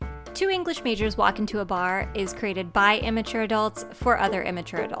Two English Majors Walk Into a Bar is created by immature adults for other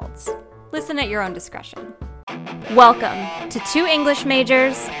immature adults. Listen at your own discretion. Welcome to Two English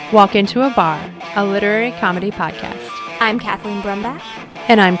Majors Walk Into a Bar, a literary comedy podcast. I'm Cathleen Brumbach.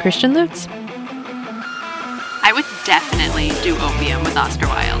 And I'm Christian Lutz. I would definitely do opium with Oscar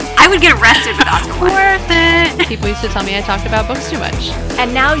Wilde. I would get arrested with Oscar Wilde. Worth it! People used to tell me I talked about books too much.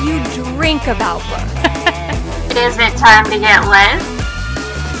 And now you drink about books. Is it time to get lit?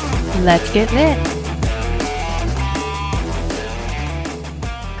 Let's get lit.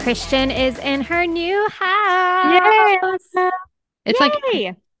 Christian is in her new house. Yay! It's Yay!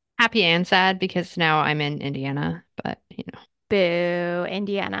 like happy and sad because now I'm in Indiana, but you know. Boo,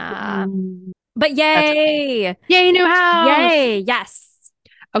 Indiana. But yay! Okay. Yay, new house! Yay, yes.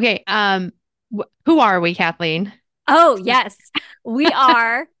 Okay, who are we, Kathleen? Oh, yes. We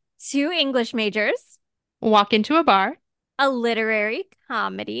are two English majors, Walk Into a Bar, a literary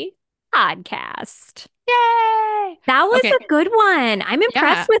comedy podcast. Yay! That was Okay. a good one. I'm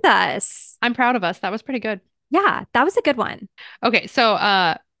impressed with us. I'm proud of us. That was pretty good. Yeah, that was a good one. Okay, so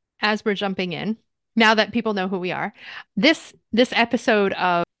as we're jumping in, now that people know who we are, this episode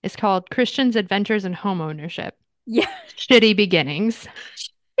is called Christian's Adventures in Homeownership. Yeah. Shitty Beginnings.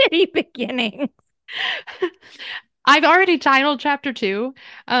 Shitty beginnings. I've already titled chapter 2,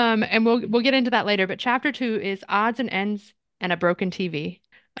 and we'll get into that later, but chapter 2 is Odds and Ends and a Broken TV.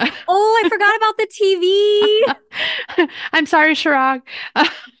 Oh, I forgot about the TV. I'm sorry, Shirag.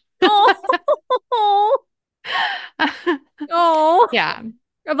 Oh. Oh. Yeah.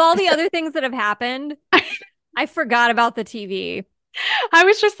 Of all the other things that have happened, I forgot about the TV. I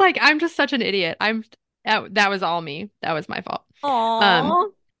was just like, I'm just such an idiot. That was all me. That was my fault.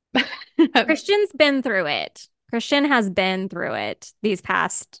 Oh. Christian's been through it. Christian has been through it these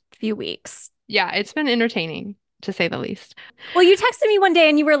past few weeks. Yeah, it's been entertaining, to say the least. Well, you texted me one day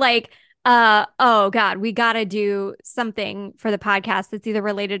and you were like, oh God, we got to do something for the podcast that's either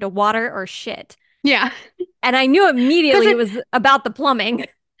related to water or shit. Yeah. And I knew immediately it was about the plumbing.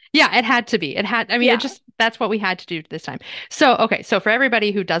 Yeah, it had to be. That's what we had to do this time. So, okay. So for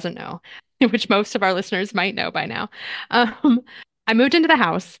everybody who doesn't know, which most of our listeners might know by now, I moved into the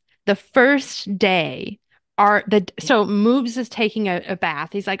house the first day. So Moobs is taking a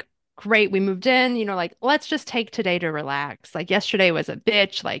bath. He's like, great, we moved in, let's just take today to relax. Like yesterday was a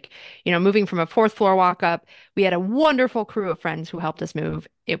bitch, moving from a fourth floor walk up. We had a wonderful crew of friends who helped us move.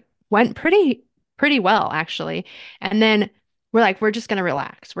 It went pretty well, actually. And then we're like, we're just going to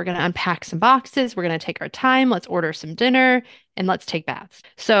relax. We're going to unpack some boxes. We're going to take our time. Let's order some dinner and let's take baths.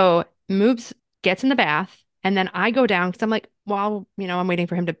 So Moobs gets in the bath and then I go down because I'm like, well, I'm waiting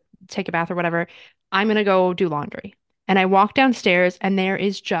for him to take a bath or whatever. I'm going to go do laundry. And I walk downstairs and there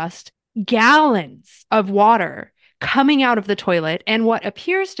is just gallons of water coming out of the toilet and what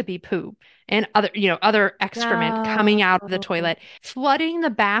appears to be poop and other excrement coming out of the toilet, flooding the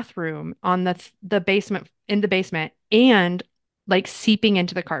bathroom on the basement, in the basement, and like seeping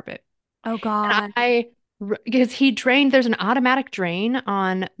into the carpet. Oh God. Because there's an automatic drain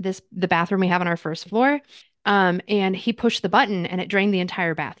on the bathroom we have on our first floor. And he pushed the button and it drained the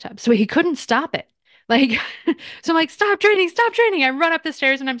entire bathtub. So he couldn't stop it. So I'm like, stop draining. I run up the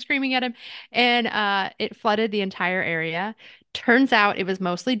stairs and I'm screaming at him. And it flooded the entire area. Turns out it was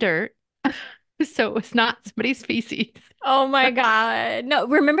mostly dirt. So it was not somebody's feces. Oh my God. No,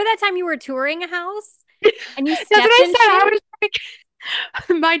 remember that time you were touring a house and you stepped That's what in I said. shit? I was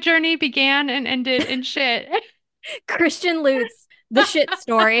like, my journey began and ended in shit. Christian Lutz, the shit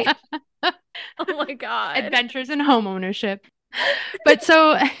story. Oh my God. Adventures in Homeownership. But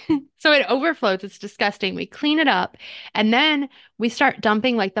so it overflows. It's disgusting. We clean it up and then we start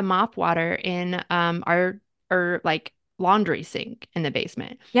dumping like the mop water in our like laundry sink in the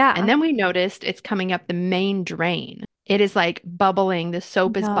basement. Yeah. And then we noticed it's coming up the main drain. It is like bubbling. The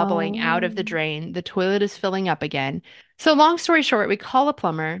soap is bubbling out of the drain. The toilet is filling up again. So long story short, we call a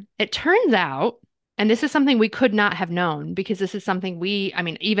plumber. It turns out, and this is something we could not have known because this is something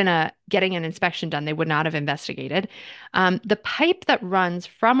even getting an inspection done, they would not have investigated. The pipe that runs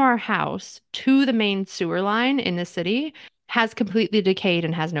from our house to the main sewer line in the city has completely decayed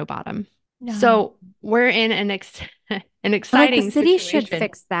and has no bottom. No. So we're in an exciting the city situation. should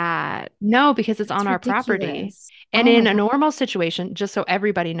fix that. No, because it's on our ridiculous. property. And Oh in my a God. normal situation, just so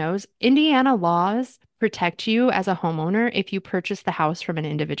everybody knows, Indiana laws protect you as a homeowner if you purchase the house from an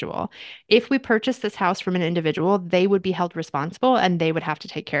individual. If we purchase this house from an individual, they would be held responsible and they would have to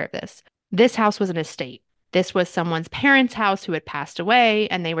take care of this. This house was an estate. This was someone's parents' house who had passed away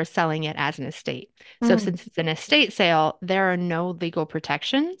and they were selling it as an estate. So since it's an estate sale, there are no legal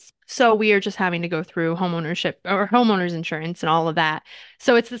protections. So we are just having to go through homeownership or homeowners insurance and all of that.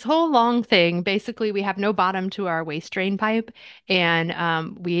 So it's this whole long thing. Basically, we have no bottom to our waste drain pipe,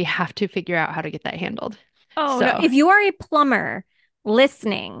 and we have to figure out how to get that handled. Oh no. So If you are a plumber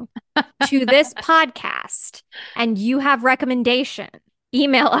listening to this podcast and you have recommendation,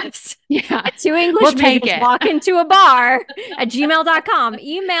 email us yeah, at two English we'll take Mates it. walk into a bar at gmail.com.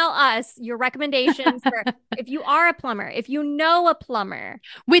 Email us your recommendations for if you are a plumber, if you know a plumber.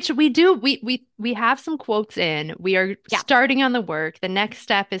 Which we do. We have some quotes in. We are Yeah. starting on the work. The next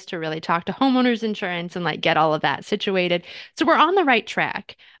step is to really talk to homeowners insurance and like get all of that situated. So we're on the right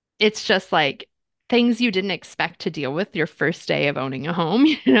track. It's just like things you didn't expect to deal with your first day of owning a home,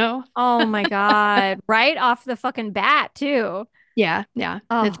 you know? Oh my God. Right off the fucking bat, too. Yeah, it's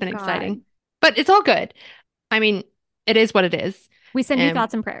Oh been God. exciting. But it's all good. I mean, it is what it is. We send you And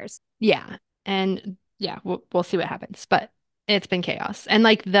thoughts and prayers. yeah. And yeah, we'll see what happens. But it's been chaos. And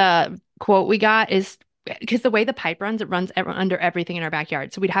like the quote we got is because the way the pipe runs, it runs under everything in our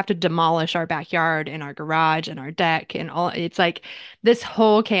backyard. So we'd have to demolish our backyard and our garage and our deck and all. It's like this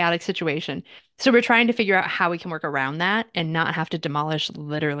whole chaotic situation. So we're trying to figure out how we can work around that and not have to demolish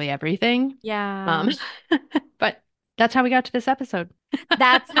literally everything. Yeah. But that's how we got to this episode.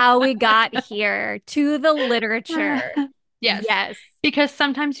 That's how we got here to the literature. Yes. Yes. Because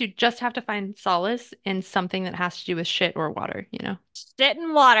sometimes you just have to find solace in something that has to do with shit or water, you know? Shit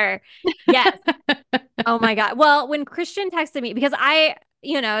and water. Yes. Oh my God. Well, when Christian texted me, because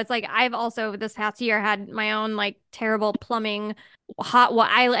it's like I've also this past year had my own like terrible plumbing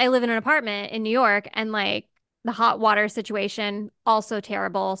I live in an apartment in New York, and like the hot water situation also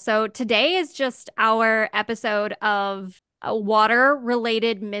terrible. So today is just our episode of water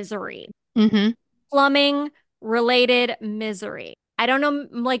related misery. Mm-hmm. Plumbing related misery. I don't know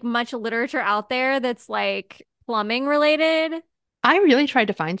like much literature out there that's like plumbing related. I really tried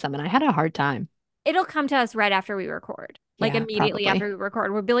to find some and I had a hard time. It'll come to us right after we record. Like Yeah, immediately probably. after we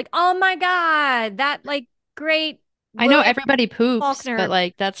record, we'll be like, "Oh my God, that like great I know William everybody poops, Faulkner." but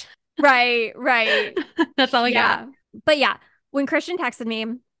like that's Right. that's all I got. Yeah. But yeah, when Christian texted me,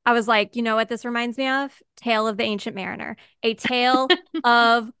 I was like, you know what this reminds me of? Tale of the Ancient Mariner. A tale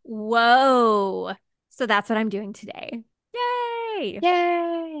of woe. So that's what I'm doing today. Yay.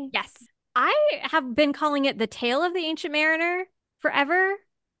 Yay. Yes. I have been calling it the Tale of the Ancient Mariner forever,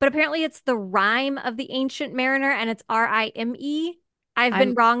 but apparently it's the Rime of the Ancient Mariner and it's Rime. I've been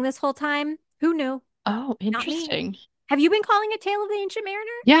I'm wrong this whole time. Who knew? Oh, Not me. interesting. Have you been calling it Tale of the Ancient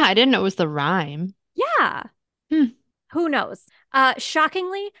Mariner? Yeah, I didn't know it was the rhyme. Yeah. Hmm. Who knows?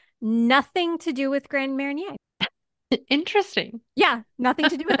 Shockingly, nothing to do with Grand Marnier. Interesting. Yeah, nothing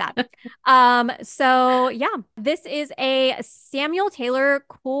to do with that. So yeah, this is a Samuel Taylor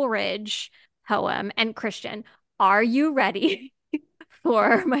Coleridge poem. And Christian, are you ready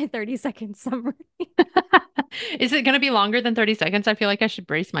for my 30-second summary? Is it going to be longer than 30 seconds? I feel like I should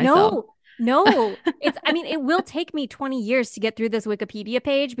brace myself. No. It will take me 20 years to get through this Wikipedia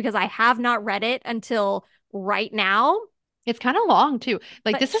page because I have not read it until right now. It's kind of long too.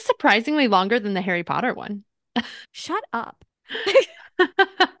 Like But this is surprisingly longer than the Harry Potter one. shut up.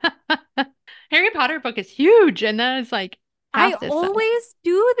 Harry Potter book is huge, and that is like I half this size. always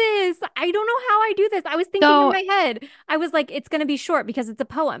do this. I don't know how I do this. I was thinking in my head, I was like, it's going to be short because it's a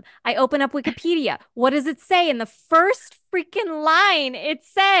poem. I open up Wikipedia. What does it say? In the first freaking line, it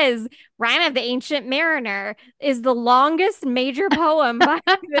says, Rime of the Ancient Mariner is the longest major poem by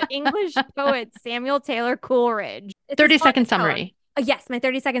the English poet Samuel Taylor Coleridge. 30-second summary. Yes, my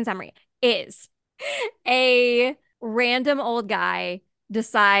 30-second summary is a random old guy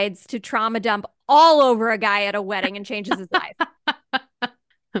decides to trauma dump all over a guy at a wedding and changes his life.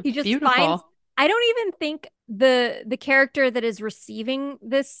 He just finds, I don't even think the character that is receiving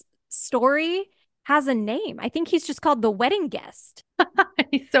this story has a name. I think he's just called the wedding guest.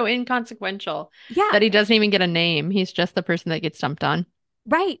 He's so inconsequential that he doesn't even get a name. He's just the person that gets dumped on.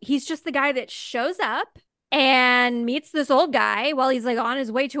 Right. He's just the guy that shows up and meets this old guy while he's like on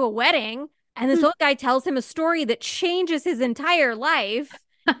his way to a wedding. And this old guy tells him a story that changes his entire life.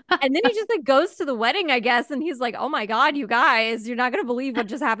 And then he just like goes to the wedding, I guess. And he's like, oh my God, you guys, you're not going to believe what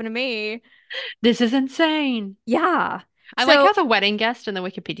just happened to me. This is insane. Yeah. I like how the wedding guest in the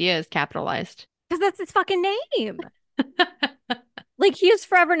Wikipedia is capitalized. Because that's his fucking name. Like he is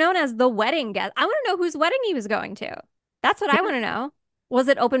forever known as the wedding guest. I want to know whose wedding he was going to. That's what I want to know. Was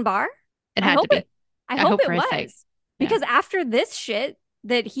it open bar? It had to be. I hope it was. Because after this shit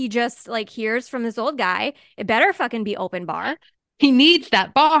that he just like hears from this old guy, it better fucking be open bar. He needs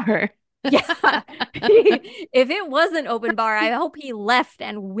that bar. Yeah. If it wasn't open bar, I hope he left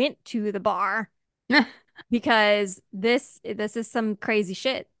and went to the bar. Because this is some crazy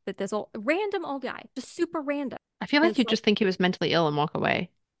shit that this random old guy, just super random, I feel like is you'd like, just think he was mentally ill and walk away.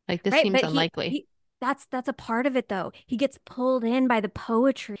 Like this right, seems but unlikely. that's a part of it though. He gets pulled in by the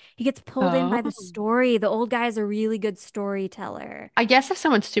poetry. He gets pulled in Oh. by the story. The old guy is a really good storyteller. I guess if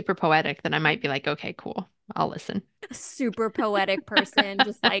someone's super poetic, then I might be like, okay, cool. I'll listen. Super poetic person,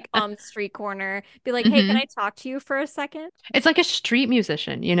 just like on the street corner, be like, "Hey, can Hmm. I talk to you for a second?" It's like a street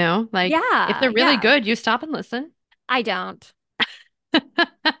musician, you know? Like if Yeah, they're really yeah. good, you stop and listen. I don't.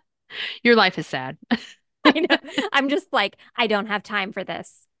 Your life is sad. I know. I'm just like, I don't have time for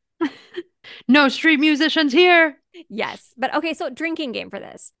this. No street musicians here. Yes. But okay, so drinking game for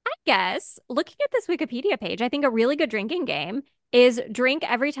this. I guess looking at this Wikipedia page, I think a really good drinking game is drink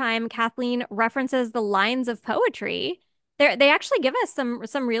every time Kathleen references the lines of poetry. They actually give us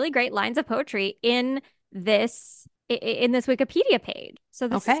some really great lines of poetry in this Wikipedia page. So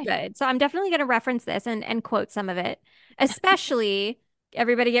this is Okay. good. So I'm definitely going to reference this and quote some of it, especially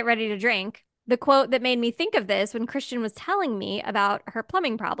everybody get ready to drink. The quote that made me think of this when Christian was telling me about her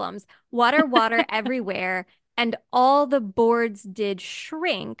plumbing problems. Water, water everywhere, and all the boards did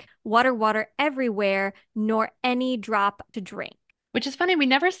shrink. Water, water everywhere, nor any drop to drink. Which is funny, we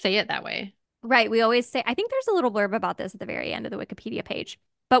never say it that way. Right. We always say, I think there's a little blurb about this at the very end of the Wikipedia page,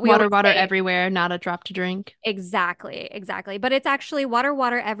 but we Water, always water say everywhere, not a drop to drink. exactly, exactly. But it's actually water,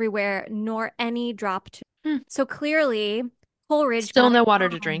 water everywhere, nor any drop to. Hmm. So clearly, Coleridge Still got it no water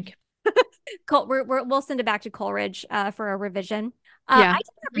to wrong. drink. We'll send it back to Coleridge for a revision. I Yeah. did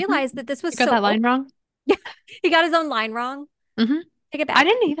not Hmm. realize that this You was got so that old. line wrong? Yeah, he got his own line wrong. Hmm. Take it I back.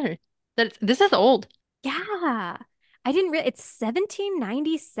 didn't either. This is old. Yeah. I didn't really it's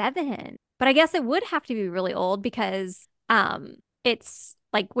 1797. But I guess it would have to be really old because it's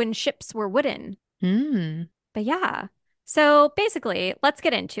like when ships were wooden. Hmm. But yeah. So basically, let's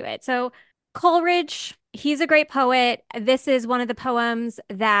get into it. So Coleridge, he's a great poet. This is one of the poems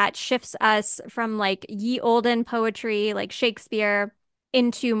that shifts us from like ye olden poetry, like Shakespeare,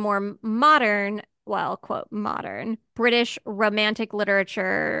 into more modern, well, quote, modern British romantic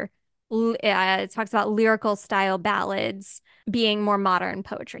literature. It talks about lyrical style ballads being more modern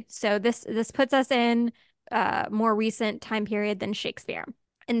poetry. So this puts us in a more recent time period than Shakespeare.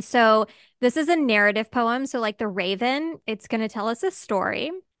 And so this is a narrative poem. So, like The Raven, it's going to tell us a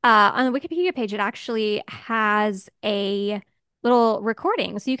story. On the Wikipedia page, it actually has a little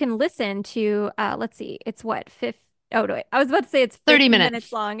recording. So you can listen to, let's see, it's what, oh, no, wait. I was about to say it's 30 50 minutes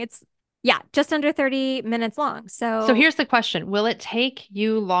minutes. long. Yeah, just under 30 minutes long. So So here's the question. Will it take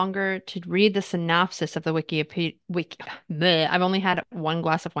you longer to read the synopsis of the Bleh, I've only had one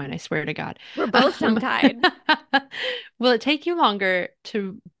glass of wine, I swear to God. we're both Um, tongue-tied. will it take you longer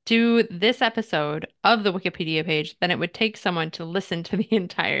to do this episode of the Wikipedia page than it would take someone to listen to the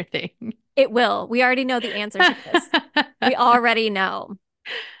entire thing? It will. We already know the answer to this. We already know.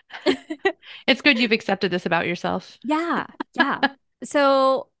 It's good you've accepted this about yourself. Yeah, yeah.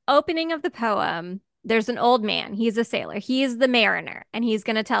 So, opening of the poem, there's an old man. He's a sailor. He's the mariner, and he's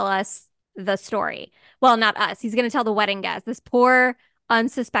going to tell us the story. Well, not us. He's going to tell the wedding guest, this poor,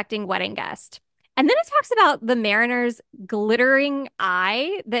 unsuspecting wedding guest. And then it talks about the mariner's glittering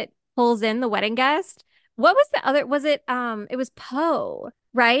eye that pulls in the wedding guest. What was the other? Was it was Poe,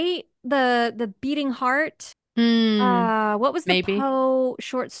 right? The beating heart. Hmm, What was the maybe. Poe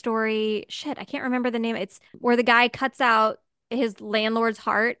short story? Shit, I can't remember the name. It's where the guy cuts out his landlord's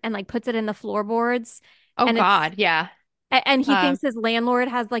heart and like puts it in the floorboards, Oh and it's God, yeah. and he Um, thinks his landlord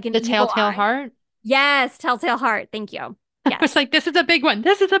has like an the evil Telltale eye. Heart. Yes, Telltale Heart. Thank you. I was Yes. like, this is a big one.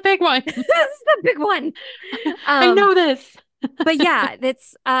 This is a big one. This is the big one. I Um, know this. but yeah,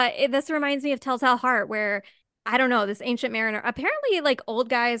 this reminds me of Telltale Heart where I don't know, this ancient mariner. Apparently like old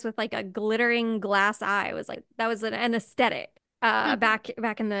guys with like a glittering glass eye was like that was an aesthetic back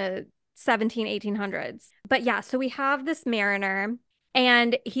in the 1800s. But yeah, so we have this mariner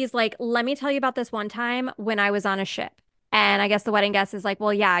and he's like, "Let me tell you about this one time when I was on a ship." And I guess the wedding guest is like,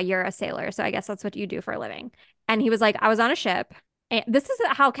 "Well, yeah, you're a sailor, so I guess that's what you do for a living." And he was like, "I was on a ship." And this is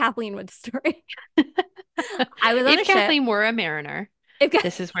how Kathleen would story. I was on a If ship. Kathleen were a mariner, If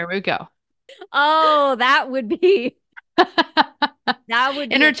this is where we would go. Oh, that would be a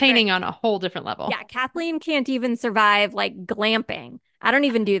trip. Entertaining on a whole different level. Yeah, Kathleen can't even survive like glamping. I don't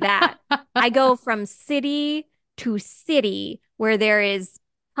even do that. I go from city to city where there is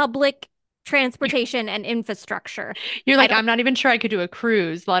public transportation and infrastructure. You're I like, don't, I'm not even sure I could do a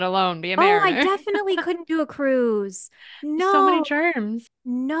cruise, let alone be a oh, I mariner. definitely couldn't do a cruise. So many No, germs.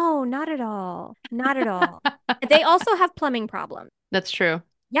 no, not at all. Not at all. They also have plumbing problems. That's true.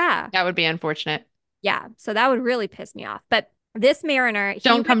 Yeah. That would be unfortunate. Yeah. So that would really piss me off. But this mariner, he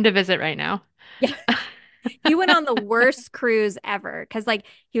Don't would, come to visit right now. yeah. He went on the worst cruise ever because, like,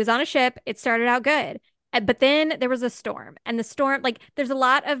 he was on a ship. It started out good. But then there was a storm. And the storm, like, there's a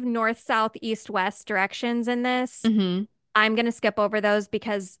lot of north, south, east, west directions in this. Hmm. I'm going to skip over those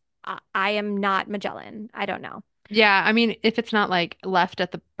because I am not Magellan. I don't know. Yeah, I mean, if it's not like left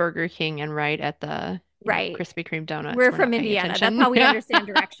at the Burger King and right at the, Right. Krispy Kreme donuts, We're we're from not paying Indiana. That's attention. how we understand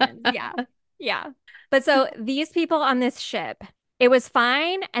directions. Yeah. Yeah. But so these people on this ship, it was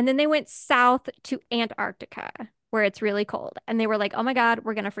fine. And then they went south to Antarctica where it's really cold. And they were like, oh my God,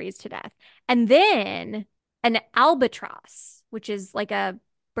 we're going to freeze to death. And then an albatross, which is like a A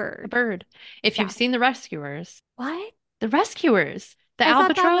bird. bird. If Yeah. you've seen The Rescuers, What? the I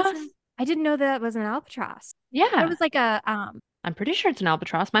thought that was albatross. I didn't know that was an albatross. It Yeah, was like I'm pretty sure it's an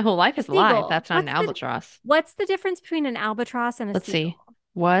albatross. My whole life a is a lie if seagull. that's not an albatross. What's the difference between an albatross and a Let's see. seagull?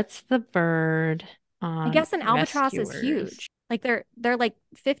 What's the bird I on guess an albatross is Rescuers? huge. Like they're like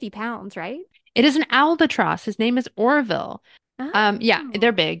 50 pounds, right? It is an albatross. His name is Orville. Yeah, they're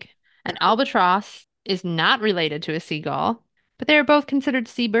Oh. big. An albatross is not related to a seagull, but they are both considered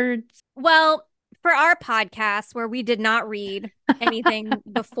seabirds. Well, for our podcast where we did not read anything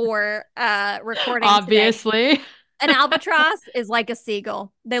before recording today, Obviously, an albatross is like a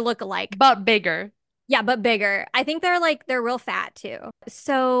seagull. They look alike. but bigger. Yeah, but bigger. I think they're real fat too.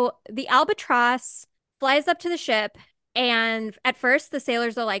 So the albatross flies up to the ship, and at first the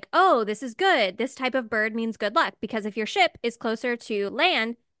sailors are like, "Oh, this is good. This type of bird means good luck because if your ship is closer to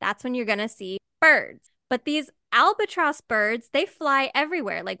land, that's when you're gonna see birds." But these albatross birds, they fly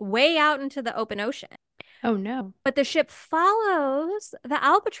everywhere, like way out into the open ocean. Oh no. But the ship follows the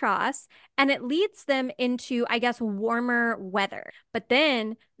albatross and it leads them into, I guess, warmer weather. But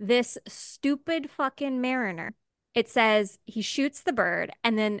then this stupid fucking mariner, it says he shoots the bird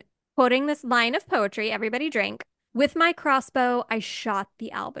and then quoting this line of poetry, everybody drink, with my crossbow, I shot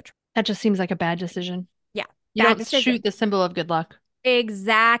the albatross. That just seems like a bad decision. Yeah, You bad don't shoot decision. the symbol of good luck.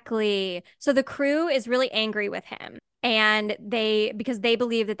 Exactly. So the crew is really angry with him and because they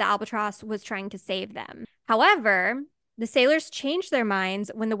believe that the albatross was trying to save them. However, the sailors change their minds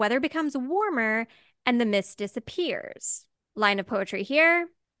when the weather becomes warmer and the mist disappears. Line of poetry here.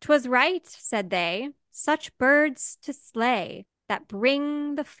 "'Twas right," said they, "such birds to slay that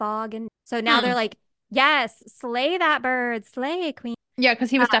bring the fog and." So now Hmm. they're like, yes, slay that bird, slay, queen. Yeah, because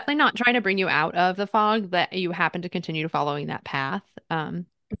he was definitely not trying to bring you out of the fog, that you happen to continue following that path.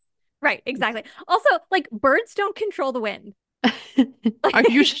 Right, exactly. Also, like birds don't control the wind. Are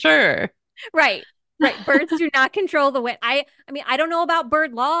you sure? Right. Right. Birds do not control the wind. I mean, I don't know about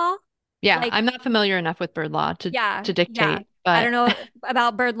bird law. Yeah, Like, I'm not familiar enough with bird law to yeah, yeah. dictate, I don't but know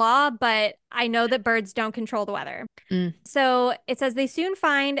about bird law, but I know that birds don't control the weather. mm. So it says they soon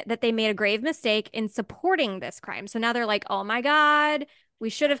find that they made a grave mistake in supporting this crime. So now they're like, oh my God, we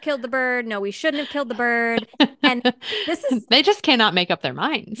should have killed the bird. No, we shouldn't have killed the bird. And this is They just cannot make up their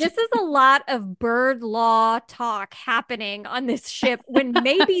minds. this is a lot of bird law talk happening on this ship when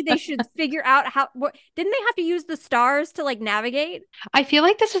maybe they should figure out didn't they have to use the stars to like navigate? I feel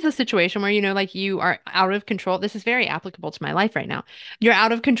like this is the situation where, like you are out of control. This is very applicable to my life right now. You're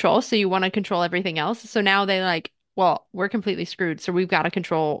out of control, so you want to control everything else. So now they like, well, we're completely screwed. So we've got to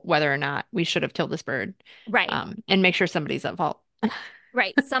control whether or not we should have killed this bird, Right. and make sure somebody's at fault.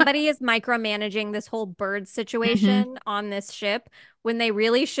 Right. Somebody is micromanaging this whole bird Hmm. situation on this ship when they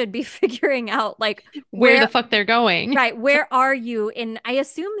really should be figuring out like Where the where, fuck they're going. right, where are you in, I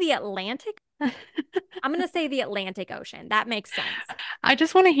assume the Atlantic? I'm going to say the Atlantic Ocean. That makes sense. I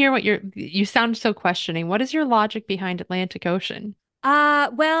just want to hear what you sound so questioning. What is your logic behind Atlantic Ocean?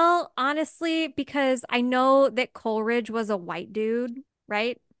 Well, honestly, because I know that Coleridge was a white dude,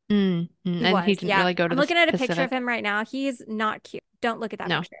 right? He And he was, didn't yeah. really go to I'm the looking at a picture of Pacific. him right now. He's not cute. Don't look at that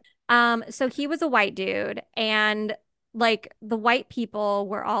No. picture. So he was a white dude, and like the white people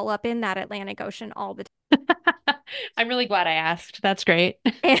were all up in that Atlantic Ocean all the I'm really glad I asked. That's great.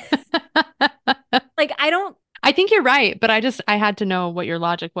 time. Like I don't I think you're right, but I had to know what your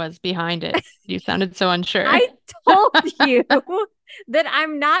logic was behind it. You sounded so unsure. I told you that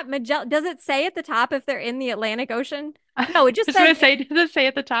I'm not Magellan. Does it say at the top if they're in the Atlantic Ocean? No, it I just was gonna says say, does it say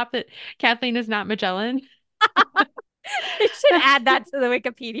at the top that Kathleen is not Magellan? it should add that to the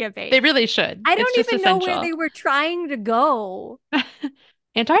Wikipedia page. They really should. I It's don't just even know where essential. they were trying to go.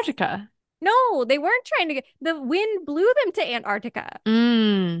 Antarctica. No, they weren't trying to. The wind blew them to Antarctica.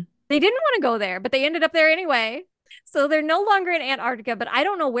 Mm. They didn't want to go there, but they ended up there anyway. So they're no longer in Antarctica, but I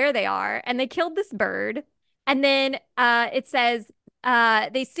don't know where they are. And they killed this bird. And then it says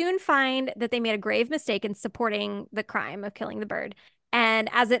they soon find that they made a grave mistake in supporting the crime of killing the bird. And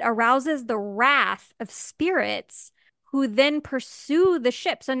as it arouses the wrath of spirits who then pursue the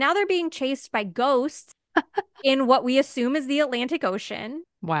ship. So now they're being chased by ghosts in what we assume is the Atlantic Ocean.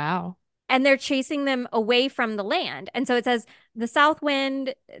 Wow. And they're chasing them away from the land. And so it says the south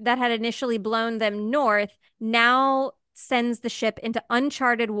wind that had initially blown them north now sends the ship into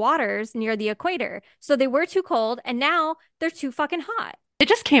uncharted waters near the equator. So they were too cold and now they're too fucking hot. They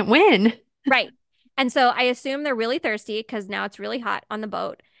just can't win. Right. And so I assume they're really thirsty because now it's really hot on the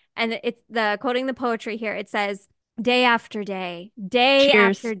boat. And it's the quoting the poetry here. It says, day after day, day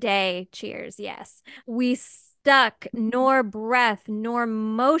Cheers. after day, cheers. Yes. We stuck nor breath nor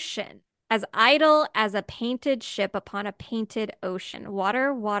motion, as idle as a painted ship upon a painted ocean.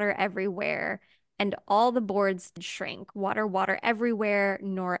 Water, water everywhere, and all the boards did shrink. Water, water everywhere,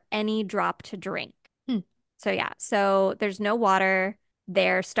 nor any drop to drink. Hmm. So yeah, so there's no water.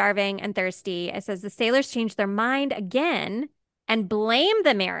 They're starving and thirsty. It says the sailors changed their mind again and blame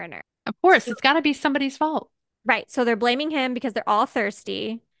the mariner. Of course, So, it's got to be somebody's fault. right. So they're blaming him because they're all thirsty.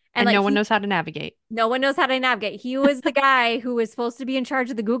 And And like no one knows how to navigate. no one knows how to navigate. He was the guy who was supposed to be in charge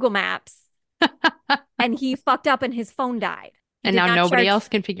of the Google Maps, and he fucked up and his phone died. He And did now not nobody charge else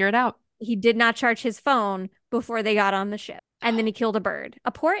can figure it out. he did not charge his phone before they got on the ship. And then he killed a bird,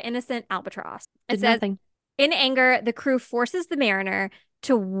 a poor innocent albatross. It Did says, nothing. in anger, the crew forces the mariner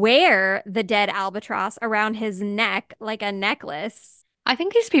to wear the dead albatross around his neck like a necklace. I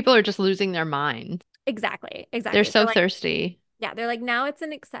think these people are just losing their minds. Exactly, They're exactly. so Like, thirsty. yeah, they're like, now it's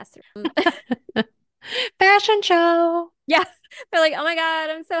an accessory. Fashion show. Yeah, they're like, oh my God,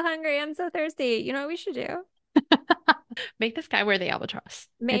 I'm so hungry. I'm so thirsty. You know what we should do? Make this guy wear the albatross.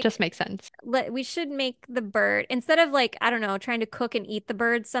 It Make just makes sense. we should make the bird instead of like, I don't know, trying to cook and eat the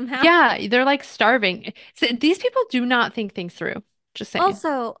bird somehow. Yeah, they're like starving. So these people do not think things through. Just saying.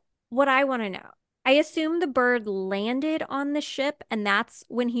 Also, what I want to know, I assume the bird landed on the ship and that's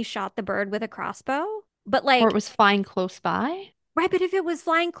when he shot the bird with a crossbow. But Or like, it was flying close by. right, but if it was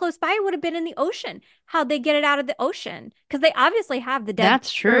flying close by, it would have been in the ocean. How'd they get it out of the ocean? Because they obviously have the dead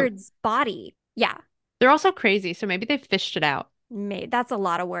That's true. bird's body. Yeah, They're also crazy, so maybe they fished it out. made that's a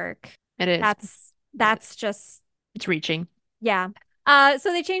lot of work. It is. That's just It's reaching. yeah.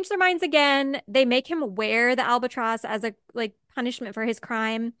 So they change their minds again. They make him wear the albatross as a like punishment for his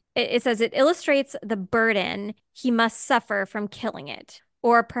crime. It says it illustrates the burden he must suffer from killing it,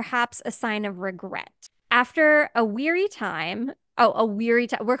 or perhaps a sign of regret. After a weary time, oh, a weary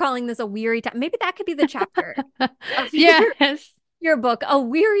time. We're calling this a weary time. Maybe that could be the chapter of Yes. your book, A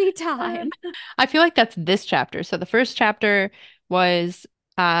Weary Time. I feel like that's this chapter. So the first chapter was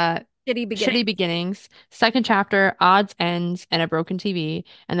Shitty beginning. shitty beginnings. Second chapter, odds, ends, and a broken TV.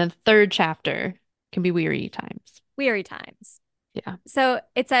 And then third chapter can be weary times. Weary times. Yeah. So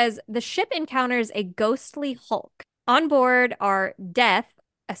it says the ship encounters a ghostly hulk. On board are Death,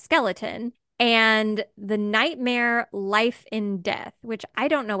 a skeleton, and the nightmare Life in Death, which I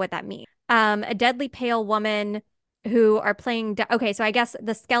don't know what that means. A deadly pale woman who are playing. Okay, so I guess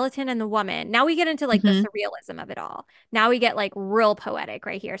the skeleton and the woman. Now we get into like the Mhm. surrealism of it all. Now we get like real poetic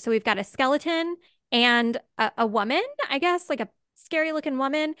right here. So we've got a skeleton and a woman, I guess, like a scary looking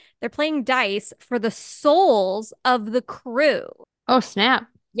woman. They're playing dice for the souls of the crew. Oh, snap.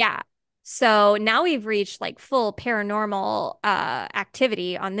 Yeah. So now we've reached like full paranormal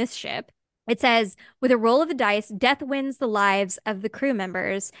activity on this ship. It says, with a roll of the dice, death wins the lives of the crew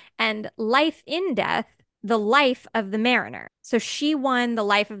members, and life in death, the life of the mariner. So she won the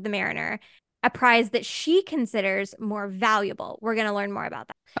life of the mariner, a prize that she considers more valuable. We're going to learn more about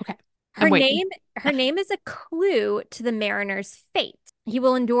that. Okay. Her I'm waiting. name is a clue to the mariner's fate. He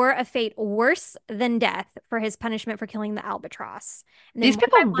will endure a fate worse than death for his punishment for killing the albatross. And then These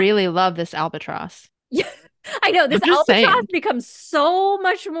people really love this albatross. yeah, I know this I'm just albatross saying. becomes so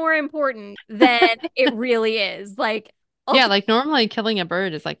much more important than it really is. Like, Yeah, like normally killing a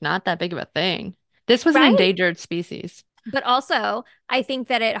bird is like not that big of a thing. This was an right? endangered species. But also, I think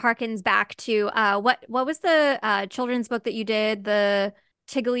that it harkens back to what was the children's book that you did, the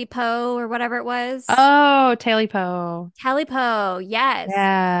Tiggly Poe or whatever it was? Oh, Talipo. Tally Poe, yes.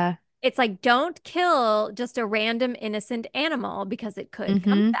 Yeah. It's like don't kill just a random innocent animal because it could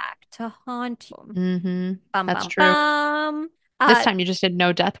come Mm-hmm. back to haunt you. Mm-hmm. Bum That's bum true. bum. This time you just did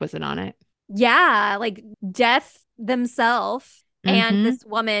no death wasn't on it. Yeah, like death themselves and Mm-hmm. this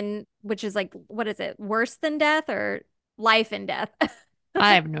woman, which is like, what is it? Worse than death or life and death?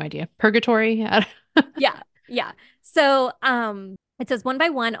 I have no idea. Purgatory? Yeah, yeah. So, it says one by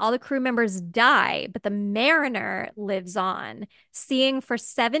one, all the crew members die, but the mariner lives on, seeing for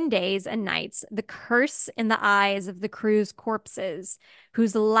 7 days and nights the curse in the eyes of the crew's corpses,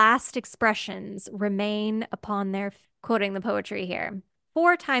 whose last expressions remain upon their, quoting the poetry here.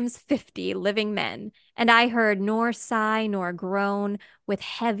 4 times 50 living men, and I heard nor sigh nor groan with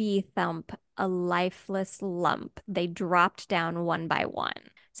heavy thump a lifeless lump. They dropped down one by one.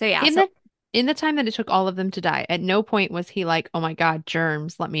 So yeah, In so the time that it took all of them to die, at no point was he like, "Oh my God,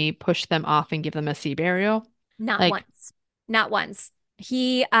 germs, let me push them off and give them a sea burial." not Like once. Not once.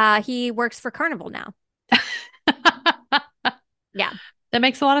 He works for Carnival now. Yeah. that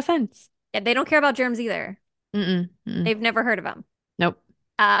makes a lot of sense. Yeah, they don't care about germs either. Mm-mm, mm-mm. They've never heard of them. Nope.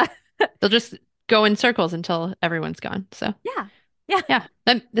 Uh They'll just go in circles until everyone's gone. So, yeah. Yeah.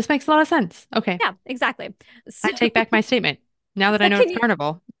 yeah, this makes a lot of sense. Okay. Yeah, exactly. So I take back my statement now that I know can it's you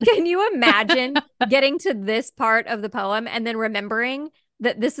carnival. can you imagine getting to this part of the poem and then remembering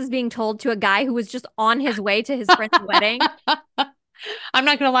that this is being told to a guy who was just on his way to his friend's wedding? I'm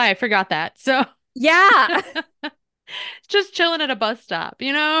not gonna lie, I forgot that. So Yeah. just chilling at a bus stop,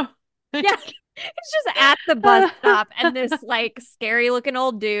 you know? Yeah. It's just at the bus stop, and this like scary looking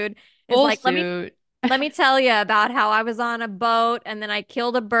old dude is Full like, suit. let me tell you about how I was on a boat and then I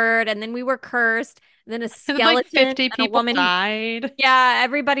killed a bird and then we were cursed. And then a And then like skeleton 50 and a people woman. died. Yeah,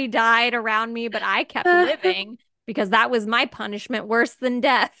 everybody died around me, but I kept living because that was my punishment, worse than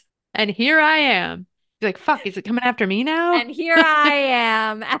death. And here I am. You're like, fuck, is it coming after me now? And here I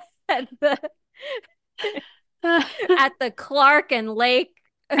am at the at the Clark and Lake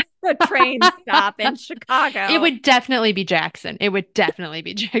train stop in It Chicago, would definitely be Jackson. It would definitely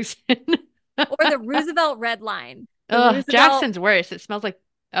be Jackson. or the Roosevelt Red Line. The Ugh, Roosevelt, Jackson's worse. It smells like,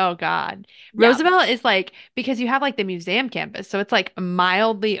 oh God. yeah, Roosevelt is like, because you have like the museum campus, so it's like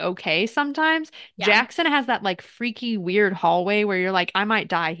mildly okay sometimes. yeah, Jackson has that like freaky weird hallway where you're like, I might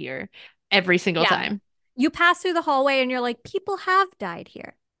die here every single yeah. time. You pass through the hallway and you're like, people have died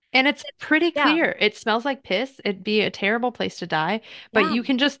here. And it's pretty Yeah, clear. It smells like piss. It'd be a terrible place to die, but yeah, you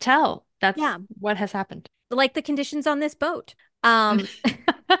can just tell that's yeah. what has happened. Like the conditions on this boat. Um,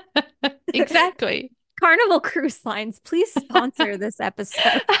 Exactly. Carnival Cruise Lines, please sponsor this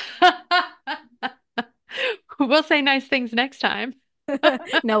episode. We'll say nice things next time.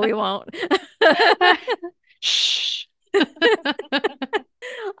 No, we won't. Shh.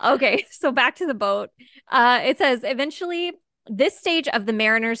 Okay, so back to the boat. It says eventually this stage of the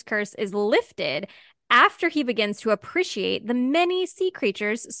mariner's curse is lifted after he begins to appreciate the many sea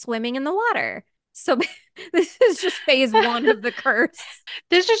creatures swimming in the water. So this is just phase one of the curse.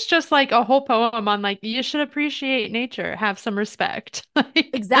 This is just like a whole poem on like you should appreciate nature, have some respect. Like,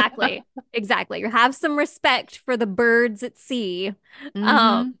 Exactly. Exactly. Have some respect for the birds at sea.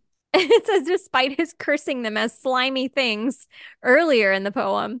 Um, hmm it says, despite his cursing them as slimy things earlier in the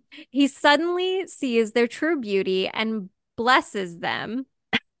poem, he suddenly sees their true beauty and blesses them.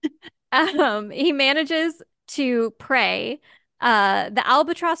 He manages to pray. The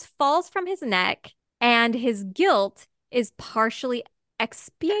albatross falls from his neck, and his guilt is partially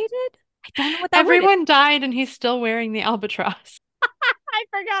expiated. I don't know what that word is. Everyone died and he's still wearing the albatross. I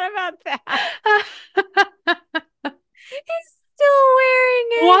forgot about that. He's still wearing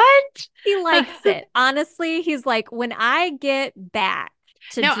it. What? He likes it. Honestly, he's like, when I get back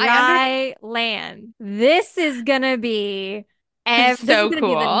to No, I under dry land, this is gonna be this is so gonna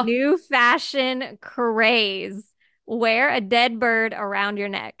be the cool. new fashion craze. Wear a dead bird around your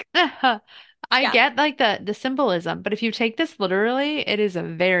neck. I Yeah, get like the symbolism, but if you take this literally, it is a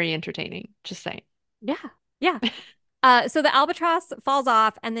very entertaining. Just saying. yeah, yeah. So the albatross falls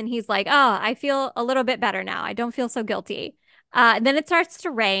off, and then he's like, "Oh, I feel a little bit better now. I don't feel so guilty." Then it starts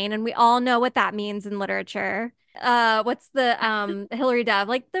to rain, and we all know what that means in literature. What's the Hillary Duff,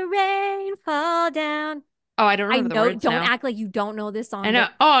 like the rain fall down? Oh, I don't I remember the know. words Don't now. act like you don't know this I song. know.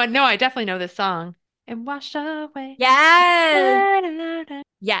 Oh, no, I definitely know this song. And washed away. Yes, Da-da-da-da. I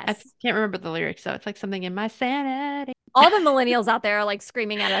yes. can't remember the lyrics, so it's like something in my sanity. All the millennials out there are like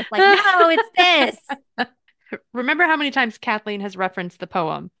screaming at us, like, "No, it's this." Remember how many times Kathleen has referenced the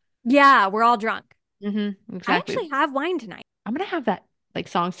poem? Yeah, we're all drunk. I Exactly. actually have wine tonight. I'm gonna have that like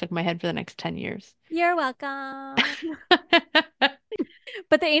song stuck in my head for the next 10 years. You're welcome.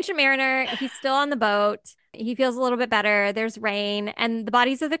 But the ancient mariner, he's still on the boat. He feels a little bit better. There's rain, and the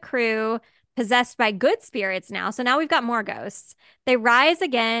bodies of the crew possessed by good spirits now. So now we've got more ghosts. They rise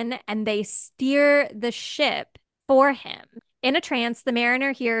again and they steer the ship for him. In a trance, the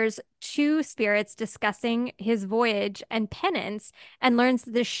mariner hears two spirits discussing his voyage and penance and learns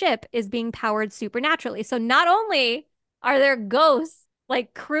that the ship is being powered supernaturally. So not only are there ghosts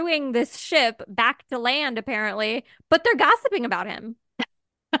like crewing this ship back to land, apparently, but they're gossiping about him.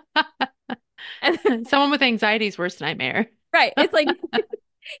 Someone with anxiety's worst nightmare. Right. It's like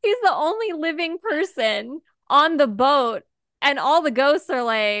he's the only living person on the boat, and all the ghosts are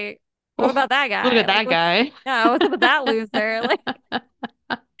like, what Oh, about that look guy? at Like, that guy. what's up with that loser? Like,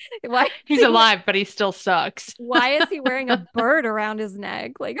 Why is He's he, alive, but he still sucks. why is he wearing a bird around his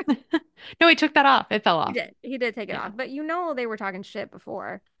neck? Like No, he took that off. It fell he off. did. He did take it Yeah. off, but they were talking shit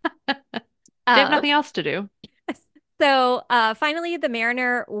before. They have Um, nothing else to do. so finally the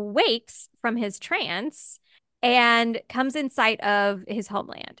mariner wakes from his trance and comes in sight of his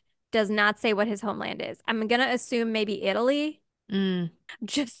homeland. Does not say what his homeland is. I'm gonna assume maybe Italy. Mm.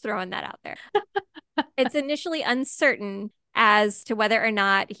 Just throwing that out there. It's initially uncertain as to whether or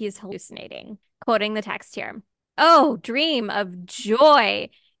not he's hallucinating. Quoting the text here. Oh, dream of joy.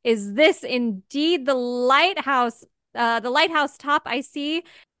 Is this indeed the lighthouse top I see?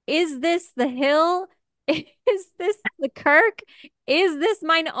 Is this the hill? Is this the kirk? Is this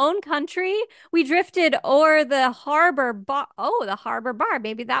mine own country? We drifted o'er the harbor bar. Oh, the harbor bar.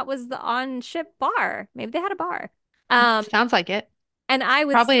 Maybe that was the on-ship bar. Maybe they had a bar. Um, Sounds like it. and I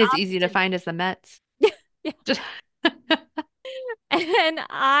with Probably as sobs easy to did find as the Mets. yeah. Just And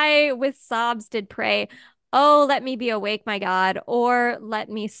I with sobs did pray, oh, let me be awake, my God, or let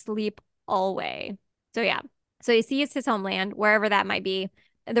me sleep alway. So yeah. So he sees his homeland, wherever that might be.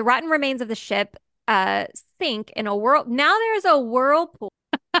 The rotten remains of the ship sink in a whirl. Now there's a whirlpool.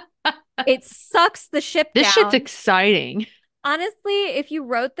 It sucks the ship this shit's down. exciting. Honestly, if you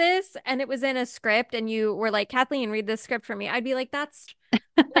wrote this and it was in a script and you were like, Kathleen, read this script for me, I'd be like, that's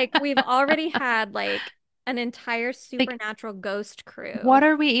like we've already had like an entire Like, supernatural ghost crew. what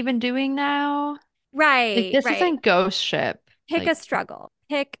are we even doing now? Like, Right, this right. isn't Ghost Ship. Pick a Like, struggle.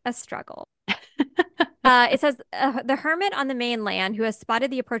 Pick a struggle. It says the hermit on the mainland who has spotted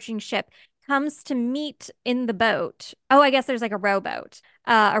the approaching ship comes to meet in the boat. Oh, I guess there's like a rowboat.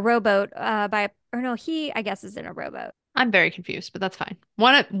 Or no, he, I guess, is in a rowboat. I'm very confused, but that's fine.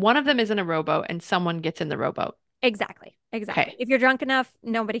 One of them is in a rowboat and someone gets in the rowboat. Exactly. Exactly. Okay. If you're drunk enough,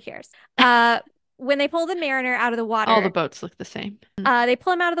 nobody cares. When they pull the mariner out of the All the water, boats look the same. they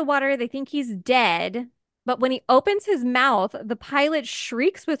pull him out of the water. They think he's dead. But when he opens his mouth, the pilot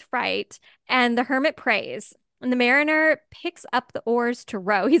shrieks with fright and the hermit prays. And the mariner picks up the oars to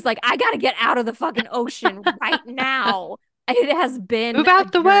row. He's like, I got to get out of the fucking ocean right now. It has been Move a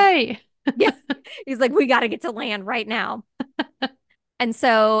out the journey. way. Yeah. He's like, we got to get to land right now. And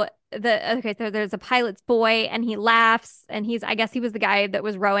so so there's a pilot's boy and he laughs and I guess he was the guy that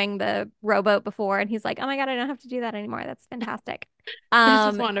was rowing the rowboat before and he's like, "Oh my God, I don't have to do that anymore. That's fantastic." This is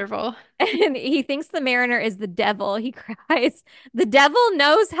Um wonderful. and he thinks the mariner is the devil. He cries, "The devil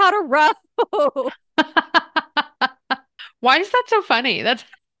knows how to row." Why is that so funny?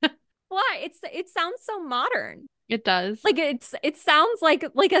 Why? It sounds so modern. It does. Like it sounds like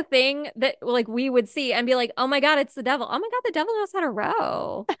a thing that like we would see and be like, "Oh my God, it's the devil. Oh my God, the devil knows how to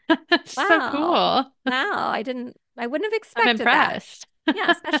row." So Wow. cool. Wow. I wouldn't have I'm expected that. impressed.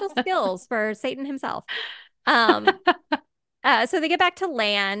 Yeah, special skills for Satan himself. Um, so they get back to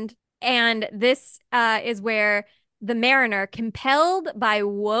land, and this is where the mariner, compelled by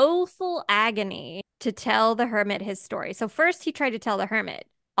woeful agony, to tell the hermit his story. So first he tried to tell the hermit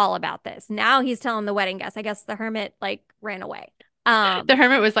all about this. Now he's telling the wedding guest. I guess the hermit like ran away. The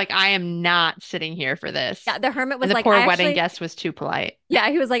hermit was like, I am not sitting here for this. Yeah, the hermit And was the like, poor I wedding actually, guest was too polite. yeah,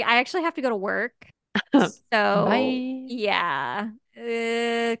 he was like, I actually have to go to work. So Bye. yeah,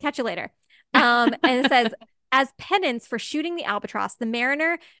 catch you later. And it says, as penance for shooting the albatross, the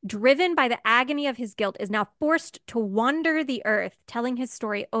mariner, driven by the agony of his guilt, is now forced to wander the earth, telling his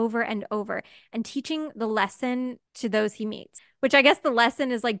story over and over and teaching the lesson to those he meets. Which I guess the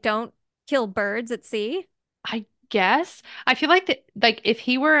lesson is like, don't kill birds at sea. I guess. I feel like like if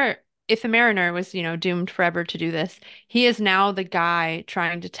the mariner was, doomed forever to do this, he is now the guy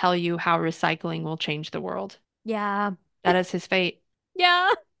trying to tell you how recycling will change the world. Yeah. That is his fate. Yeah.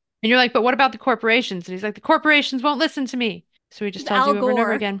 And you're like, but what about the corporations? And he's like, the corporations won't listen to me. So he just It's tells Al you over and over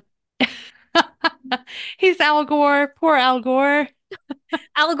Gore. again. He's Al Gore. Poor Al Gore.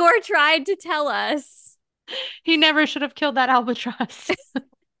 Al Gore tried to tell us. He never should have killed that albatross.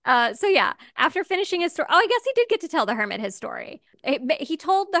 So yeah, after finishing his story, oh, I guess he did get to tell the hermit his story. He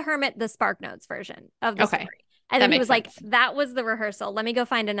told the hermit the Spark Notes version of the Okay, story. And that then he makes was like, sense. that was the rehearsal. Let me go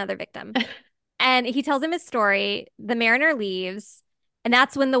find another victim. And he tells him his story. The mariner leaves. And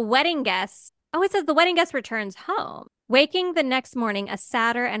that's when the wedding guest, oh, it says the wedding guest returns home, waking the next morning a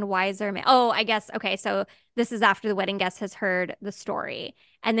sadder and wiser man. Oh, I guess, okay. So this is after the wedding guest has heard the story.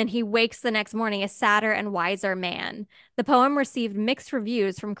 And then he wakes the next morning a sadder and wiser man. The poem received mixed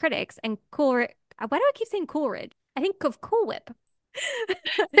reviews from critics and Coleridge. Why do I keep saying Coleridge? I think of Cool Whip.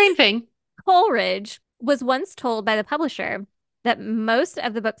 Same thing. Coleridge was once told by the publisher that most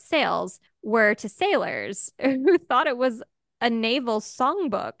of the book's sales were to sailors who thought it was a naval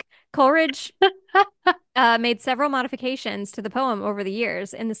songbook Coleridge made several modifications to the poem over the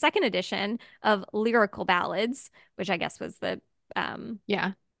years. In the second edition of Lyrical Ballads, which I guess was the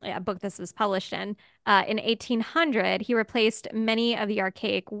Yeah. book this was published in 1800, he replaced many of the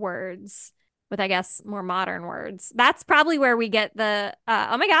archaic words with, I guess, more modern words. That's probably where we get the,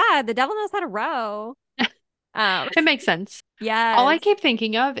 oh my God, the devil knows how to row. It makes sense. All I Yes. keep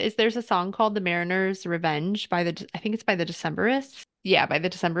thinking of is there's a song called The Mariner's Revenge by I think it's by the Decemberists. Yeah, by the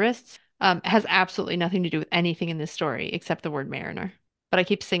Decemberists. It has absolutely nothing to do with anything in this story except the word mariner. But I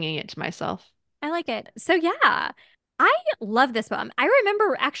keep singing it to myself. I like it. So yeah, I love this poem. I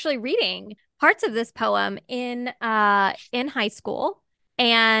remember actually reading parts of this poem in high school.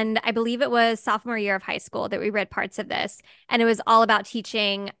 And I believe it was sophomore year of high school that we read parts of this. And it was all about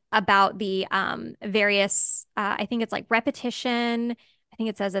teaching about the various I think it's like repetition. I think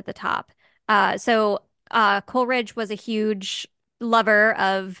it says at the top. Coleridge was a huge lover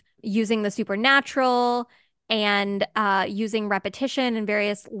of using the supernatural and using repetition and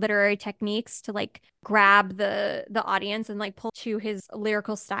various literary techniques to like grab the audience and like pull to his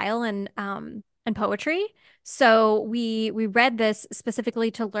lyrical style and poetry. So we read this specifically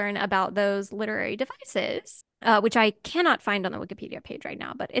to learn about those literary devices, which I cannot find on the Wikipedia page right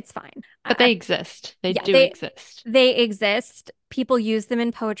now, but it's fine. But they exist. They Yeah, do exist. they exist. People use them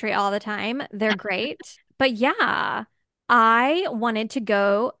in poetry all the time. They're great. But yeah, I wanted to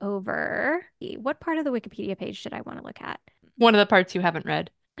go over what part of the Wikipedia page did I want to look at? One of the parts you haven't read.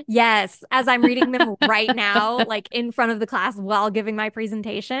 Yes, as I'm reading them right now, like in front of the class while giving my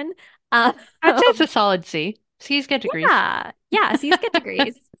presentation. Uh, I'd say it's a solid C. C's get degrees. yeah, C's get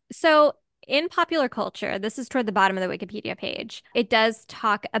degrees. So in popular culture, this is toward the bottom of the Wikipedia page. It does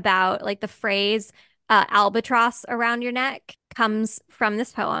talk about like the phrase albatross around your neck comes from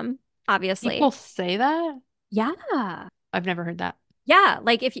this poem, obviously. People say that? Yeah. I've never heard that. Yeah,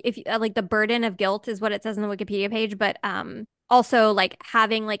 like if like the burden of guilt is what it says on the Wikipedia page, but also like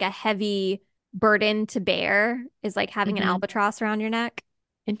having like a heavy burden to bear is like having an albatross around your neck.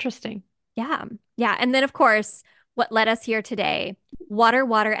 Interesting. Yeah. Yeah, and then of course, what led us here today, water,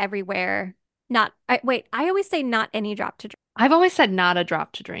 water everywhere. Wait, I always say not any drop to drink. I've always said not a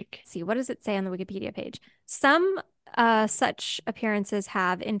drop to drink. Let's see, what does it say on the Wikipedia page? Some such appearances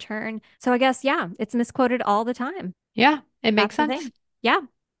have in turn. So I guess yeah, it's misquoted all the time. Yeah, it makes That's the sense. thing. Yeah.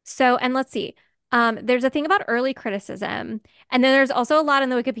 So, and let's see. There's a thing about early criticism, and then there's also a lot on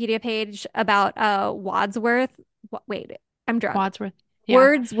the Wikipedia page about Wadsworth. Wait, I'm drunk. Wadsworth. Yeah.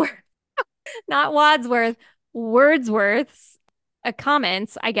 Wordsworth, not Wadsworth. Wordsworth's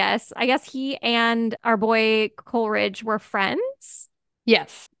comments, I guess. I guess he and our boy Coleridge were friends.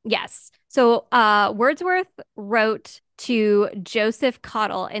 Yes. Yes. So Wordsworth wrote to Joseph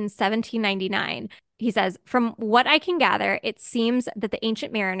Cottle in 1799. He says, from what I can gather, it seems that the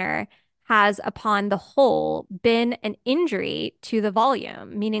Ancient Mariner has, upon the whole, been an injury to the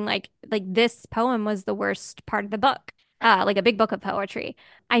volume, meaning like this poem was the worst part of the book, like a big book of poetry.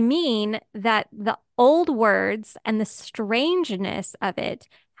 I mean that the old words and the strangeness of it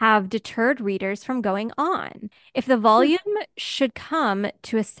have deterred readers from going on. If the volume should come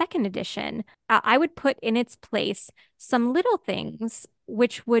to a second edition, I would put in its place some little things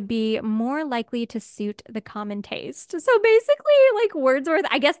which would be more likely to suit the common taste. So basically, like Wordsworth,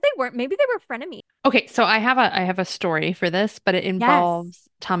 I guess they weren't, maybe they were frenemies. Okay, so I have a story for this, but it involves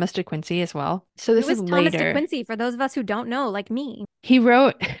Thomas de Quincey as well. So this Who is is Thomas de later. Quincey, for those of us who don't know, like me. He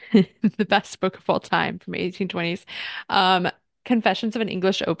wrote the best book of all time from 1820s, Confessions of an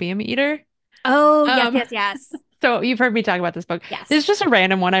English Opium Eater. Oh, yes. So you've heard me talk about this book. Yes. This is just a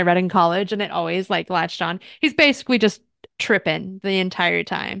random one I read in college, and it always like latched on. He's basically just tripping the entire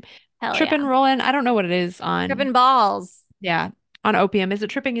time. Hell Tripping, yeah. rolling. I don't know what it is on. Tripping balls. Yeah, on opium. Is it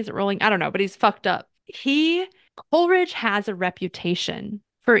tripping? Is it rolling? I don't know, but he's fucked up. Coleridge has a reputation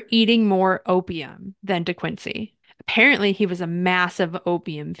for eating more opium than De Quincey. Apparently, he was a massive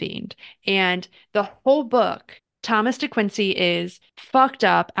opium fiend. And the whole book, Thomas de Quincey is fucked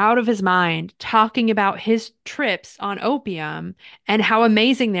up out of his mind talking about his trips on opium and how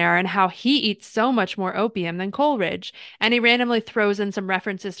amazing they are and how he eats so much more opium than Coleridge. And he randomly throws in some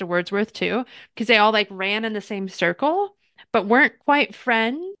references to Wordsworth too, because they all like ran in the same circle, but weren't quite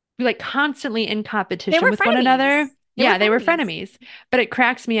friends, like constantly in competition with one another. They were frenemies. But it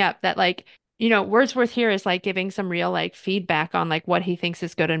cracks me up that like, Wordsworth here is like giving some real like feedback on like what he thinks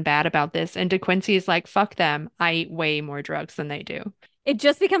is good and bad about this. And De Quincey is like, fuck them. I eat way more drugs than they do. It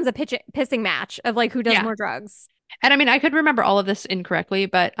just becomes a pissing match of like who does more drugs. And I mean, I could remember all of this incorrectly,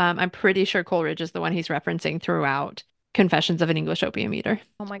 but I'm pretty sure Coleridge is the one he's referencing throughout Confessions of an English Opium Eater.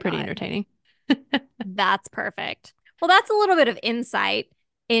 Oh my God. Pretty entertaining. That's perfect. Well, that's a little bit of insight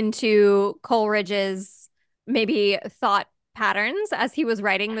into Coleridge's maybe thought patterns as he was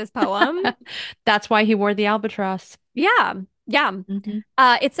writing this poem. That's why he wore the albatross. Yeah. Yeah. Mm-hmm.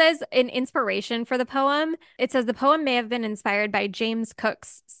 It says in inspiration for the poem, it says the poem may have been inspired by James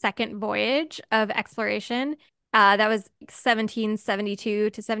Cook's second voyage of exploration. That was 1772 to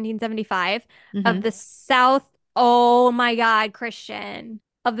 1775 of Mm-hmm. the South. Oh my God, Christian,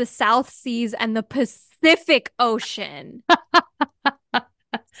 of the South Seas and the Pacific Ocean.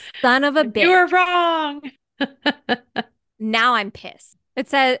 Son of a You were bitch. wrong. Now I'm pissed. It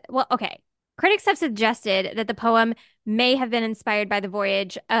says, well, okay. Critics have suggested that the poem may have been inspired by the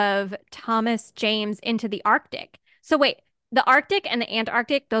voyage of Thomas James into the Arctic. So wait, the Arctic and the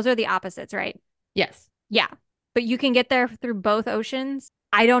Antarctic, those are the opposites, right? Yes. Yeah. But you can get there through both oceans.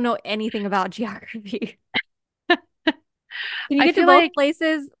 I don't know anything about geography. Can you I get to feel both like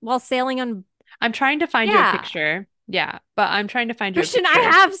places while sailing on? I'm trying to find you a Yeah. picture. Yeah, but I'm trying to find you a Christian, I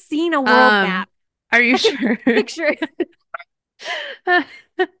picture. have seen a world map. Are you I can sure? picture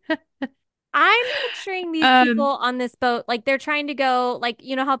I'm picturing these people on this boat, like they're trying to go, like,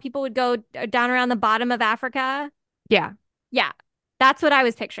 you know how people would go down around the bottom of Africa? Yeah. Yeah, that's what I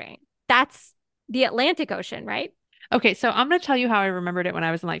was picturing. That's the Atlantic Ocean, right? Okay, so I'm going to tell you how I remembered it when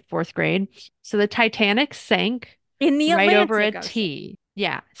I was in like fourth grade. So the Titanic sank In the right over a Atlantic Ocean. T.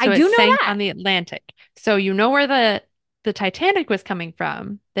 Yeah, I so it do know sank that. on the Atlantic. So you know where the Titanic was coming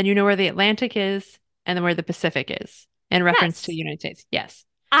from, then you know where the Atlantic is, and then where the Pacific is in reference to the Yes. United States. Yes.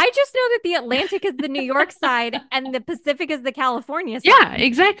 I just know that the Atlantic is the New York side and the Pacific is the California Yeah, side.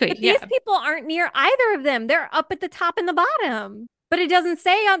 exactly. But these Yeah. people aren't near either of them. They're up at the top and the bottom. But it doesn't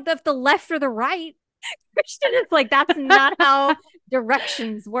say on the left or the right. Christian is like, that's not how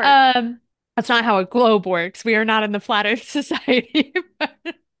directions work. That's not how a globe works. We are not in the Flat Earth Society.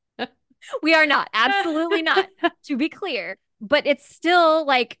 We are not. Absolutely not. To be clear. But it's still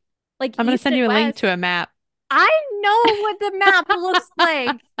like I'm going to east send and you a link west. to a map. I know what the map looks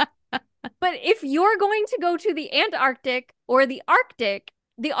like. But if you're going to go to the Antarctic or the Arctic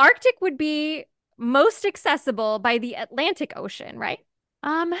would be most accessible by the Atlantic Ocean, right?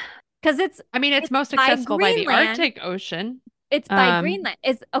 Um, Because I mean, it's most by accessible by the Greenland. Arctic Ocean. It's by Greenland.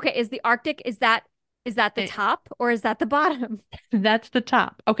 Is okay, is the Arctic, is that the it- top or is that the bottom? that's the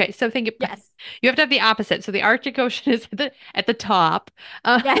top. Okay, so think about Yes. you have to have the opposite. So the Arctic Ocean is at the top.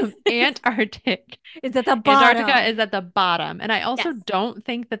 Yes. Antarctic. Is at the Antarctica bottom. is at the bottom. And I also Yes. don't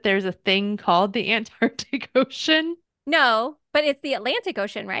think that there's a thing called the Antarctic Ocean. No, but it's the Atlantic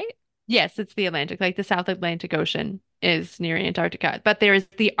Ocean, right? Yes, it's the Atlantic, like the South Atlantic Ocean is near Antarctica, but there is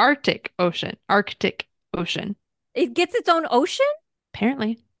the Arctic Ocean. Arctic Ocean. It gets its own ocean?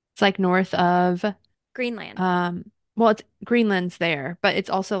 Apparently. It's like north of Greenland. well, it's Greenland's there, but it's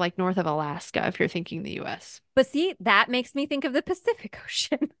also like north of Alaska if you're thinking the US. But see, that makes me think of the Pacific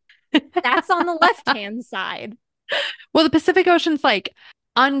Ocean. That's on the left-hand side. Well, the Pacific Ocean's like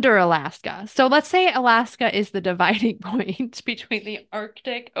under Alaska. So let's say Alaska is the dividing point between the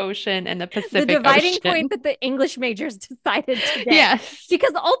Arctic Ocean and the Pacific The dividing Ocean. point that the English majors decided today. Yes.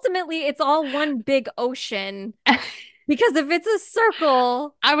 Because ultimately it's all one big ocean. Because if it's a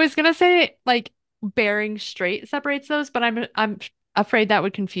circle, I was gonna say like Bering Strait separates those, but I'm afraid that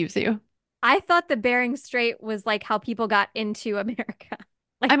would confuse you. I thought the Bering Strait was like how people got into America.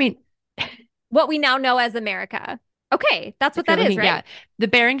 Like I mean, what we now know as America. Okay, that's what if you're that is, looking, right? yeah, the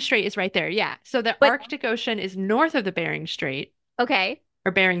Bering Strait is right there. Yeah. So the But Arctic Ocean is north of the Bering Strait okay.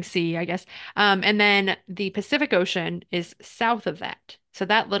 or Bering Sea, I guess. And then the Pacific Ocean is south of that. So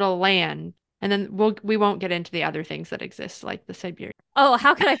that little land, and then we won't get into the other things that exist, like the Siberia. Oh,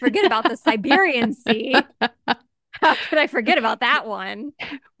 how could I forget about the Siberian Sea? How could I forget about that one?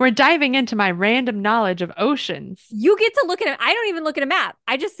 We're diving into my random knowledge of oceans. You get to look at it. I don't even look at a map.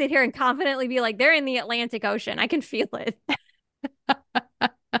 I just sit here and confidently be like, they're in the Atlantic Ocean. I can feel it.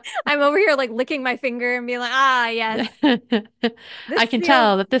 I'm over here like licking my finger and being like, ah, yes. I can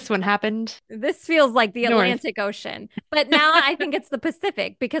tell that this one happened. This feels like the north. Atlantic Ocean. But now I think it's the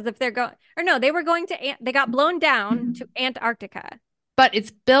Pacific because if they're going, or no, they were going to, they got blown down to Antarctica. But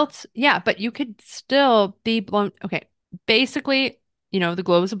it's built, yeah, but you could still be blown. Okay. Basically, the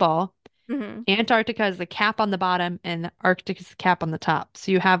globe is a ball. Mm-hmm. Antarctica is the cap on the bottom and the Arctic is the cap on the top.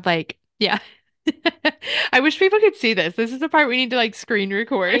 So you have like, yeah. I wish people could see this. This is the part we need to like screen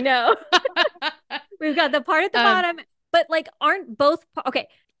record. I know. We've got the part at the bottom, but like aren't both okay.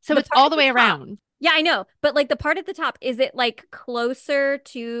 So it's all the way around. Yeah, I know. But like the part at the top, is it like closer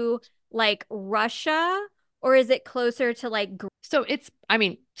to like Russia or is it closer to like So it's, I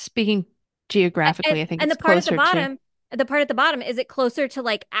mean, speaking geographically, I think and it's the part at closer the bottom, the part at the bottom, is it closer to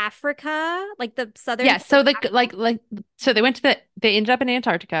like Africa, like the southern Yeah, tip so of Africa? so they ended up in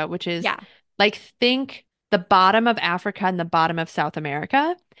Antarctica, which is Yeah. like think the bottom of Africa and the bottom of South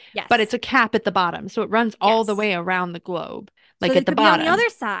America, but it's Yes. a cap at the bottom, so it runs all the Yes. way around the globe, So like they at the could be on the bottom. other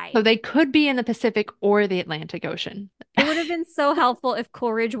So side. they could be in the Pacific or the Atlantic Ocean. It would have been so helpful if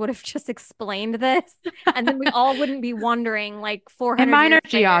Coleridge would have just explained this, and then we all wouldn't be wondering like A 400 minor years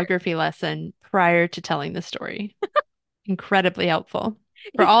later. geography lesson prior to telling the story. Incredibly helpful for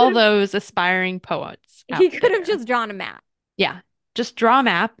He could all have those aspiring poets he out could have there. just drawn a map. Yeah, just draw a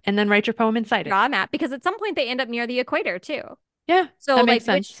map and then write your poem inside it. Draw a map because at some point they end up near the equator too. Yeah, So that like makes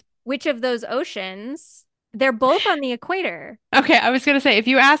sense. which of those oceans? They're both on the equator. Okay, I was gonna say, if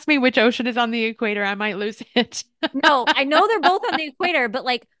you ask me which ocean is on the equator, I might lose it. No, I know they're both on the equator, but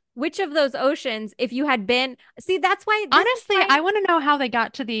like which of those oceans, if you had been, see, that's why this is Honestly, why I want to know how they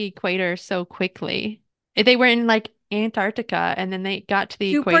got to the equator so quickly. If they were in like Antarctica and then they got to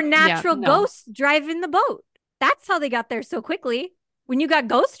the equator. Yeah, supernatural no, ghosts driving the boat. That's how they got there so quickly. When you got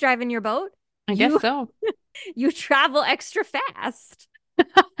ghosts driving your boat, I guess you so. you travel extra fast.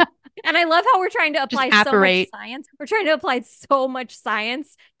 And I love how we're trying to Just apply so much apparate. science. We're trying to apply so much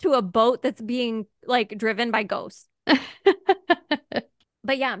science to a boat that's being like driven by ghosts.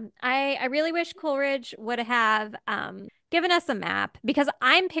 But yeah, I really wish Coleridge would have given us a map because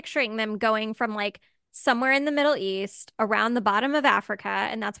I'm picturing them going from like somewhere in the Middle East around the bottom of Africa,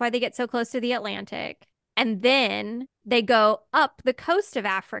 and that's why they get so close to the Atlantic. And then they go up the coast of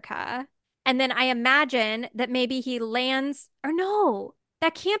Africa. And then I imagine that maybe he lands, or no,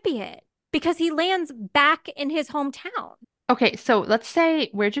 that can't be it because he lands back in his hometown. Okay, so let's say,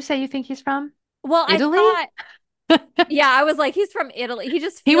 where'd you say you think he's from? Well, I Italy? thought, yeah, I was like, he's from Italy. He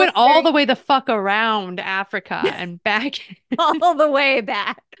just He feels went all the very way the fuck around Africa and back, all the way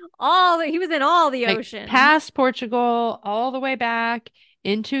back. He was in all the like oceans. past Portugal, all the way back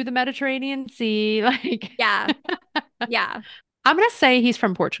into the Mediterranean Sea. Like, Yeah. Yeah. I'm gonna say he's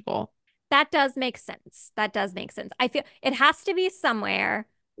from Portugal. That does make sense. That does make sense. I feel it has to be somewhere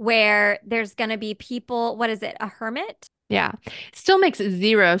where there's going to be people. What is it? A hermit? Yeah. Still makes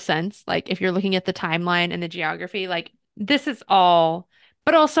zero sense. Like, if you're looking at the timeline and the geography, like, this is all,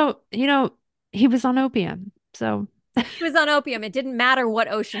 but also, he was on opium. So He was on opium. It didn't matter what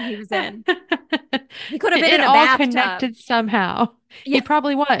ocean he was in. He could have been it in a all bathtub. connected somehow. He Yeah.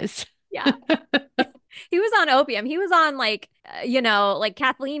 probably was. Yeah. He was on opium. He was on like, like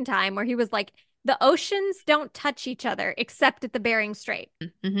Kathleen time where he was like, the oceans don't touch each other except at the Bering Strait.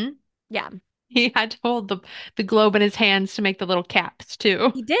 Hmm. Yeah. He had to hold the globe in his hands to make the little caps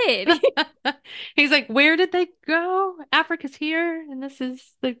too. He did. He's like, where did they go? Africa's here, and this is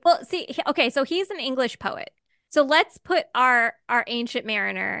the Well, see, okay, so he's an English poet. So let's put our ancient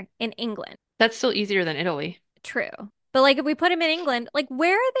mariner in England. that's still easier than Italy. True. But like if we put him in England, like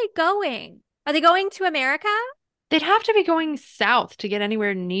where are they going? Are they going to America? They'd have to be going south to get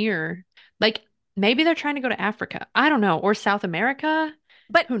anywhere near. Like maybe they're trying to go to Africa. I don't know, or South America.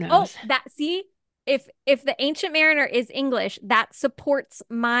 But Who oh, knows? that see, if the ancient mariner is English, that supports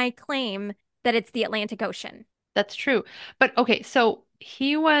my claim that it's the Atlantic Ocean. That's true. But okay, so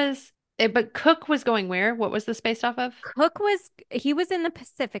but Cook was going where? What was this based off of? He was in the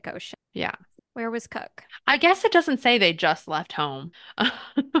Pacific Ocean. Yeah. Where was Cook? I guess it doesn't say they just left home.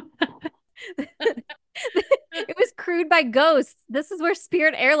 It was crewed by ghosts. This is where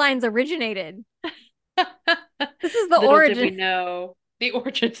Spirit Airlines originated. This is the Little did we origin. know the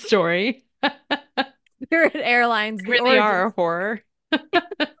origin story. Spirit Airlines, the Really are a origin horror.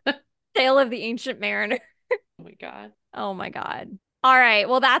 tale of the ancient mariner. Oh my God. Oh my God. All right.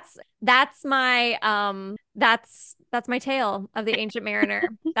 Well, that's my tale of the ancient mariner.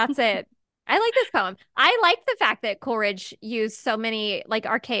 That's it. I like this poem. I like the fact that Coleridge used so many like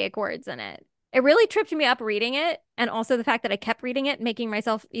archaic words in it. It really tripped me up reading it, and also the fact that I kept reading it, making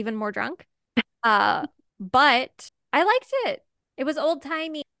myself even more drunk. But I liked it. It was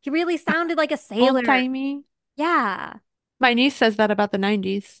old-timey. He really sounded like a sailor. Old-timey. Yeah. My niece says that about the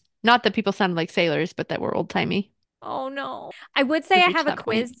 90s. Not that people sounded like sailors, but that were old-timey. Oh no. I would say We've I reached have a that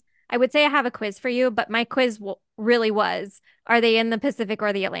point. quiz. I would say I have a quiz for you, but my quiz really was, are they in the Pacific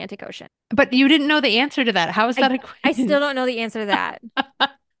or the Atlantic Ocean? But you didn't know the answer to that. How is that a I still quiz? don't know the answer to that.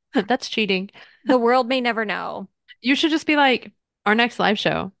 That's cheating. The world may never know. You should just be like, our next live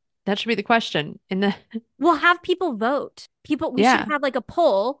show. That should be the question. We'll have people vote. We should Yeah. have like a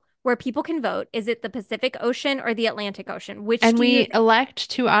poll where people can vote. Is it the Pacific Ocean or the Atlantic Ocean? Which And do you we think? elect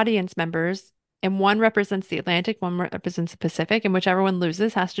two audience members, and one represents the Atlantic, one represents the Pacific, and whichever one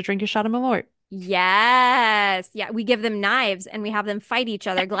loses has to drink a shot of Malort. Yes. Yeah, we give them knives and we have them fight each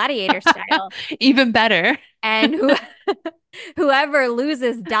other gladiator style. Even better. And whoever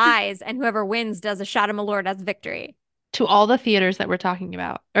loses dies, and whoever wins does a shot of Malort as victory. To all the theaters that we're talking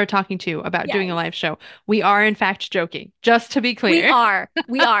about or talking to about doing a Yes. live show, we are in fact joking, just to be We clear. are.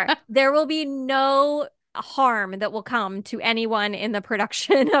 We are. There will be no harm that will come to anyone in the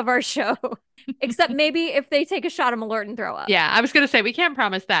production of our show, except maybe if they take a shot of Malort and throw up. Yeah, I was gonna say we can't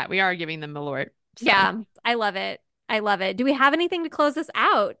promise that. We are giving them Malort. So Yeah, I love it. I love it. Do we have anything to close this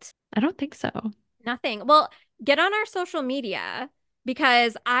out? I don't think so. Nothing. Well, get on our social media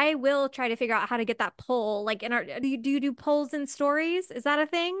because I will try to figure out how to get that poll. Like in our, do you do polls and stories? Is that a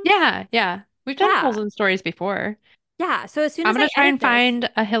thing? Yeah, yeah. We've done polls Yeah. and stories before. Yeah. So as soon I'm as I gonna try edit and this, find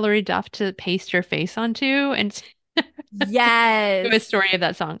a Hillary Duff to paste your face onto and do a yes. story of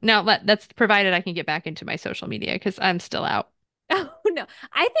that song. No, that's provided I can get back into my social media because I'm still out. Oh no.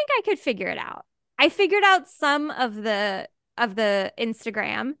 I think I could figure it out. I figured out some of the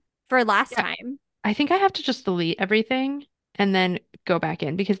Instagram for last Yeah. time. I think I have to just delete everything and then go back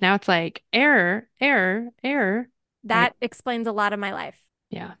in because now it's like error, error, error. That explains a lot of my life.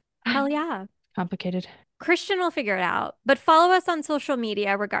 Yeah. Hell yeah. Complicated. Christian will figure it out, but follow us on social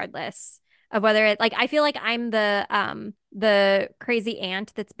media regardless of whether it like I feel like I'm the crazy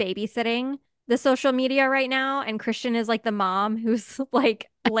aunt that's babysitting the social media right now, and Christian is like the mom who's like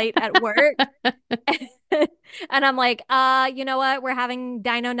late at work. And I'm like, you know what? We're having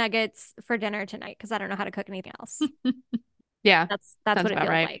dino nuggets for dinner tonight because I don't know how to cook anything else. Yeah. That's Sounds what it about feels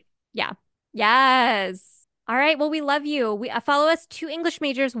right. like. Yeah. Yes. All right. Well, we love you. We follow us, two English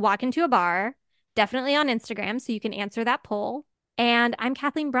majors walk into a bar, definitely on Instagram, so you can answer that poll. And I'm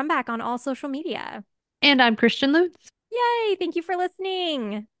Kathleen Brumback on all social media. And I'm Christian Lutz. Yay! Thank you for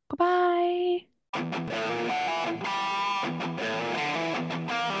listening. Goodbye.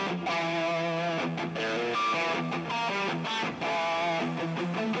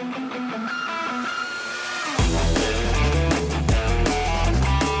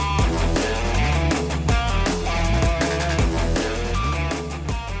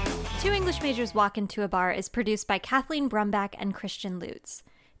 Two English Majors Walk Into a Bar is produced by Kathleen Brumback and Christian Lutz.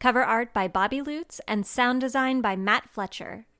 Cover art by Bobby Lutz and sound design by Matt Fletcher.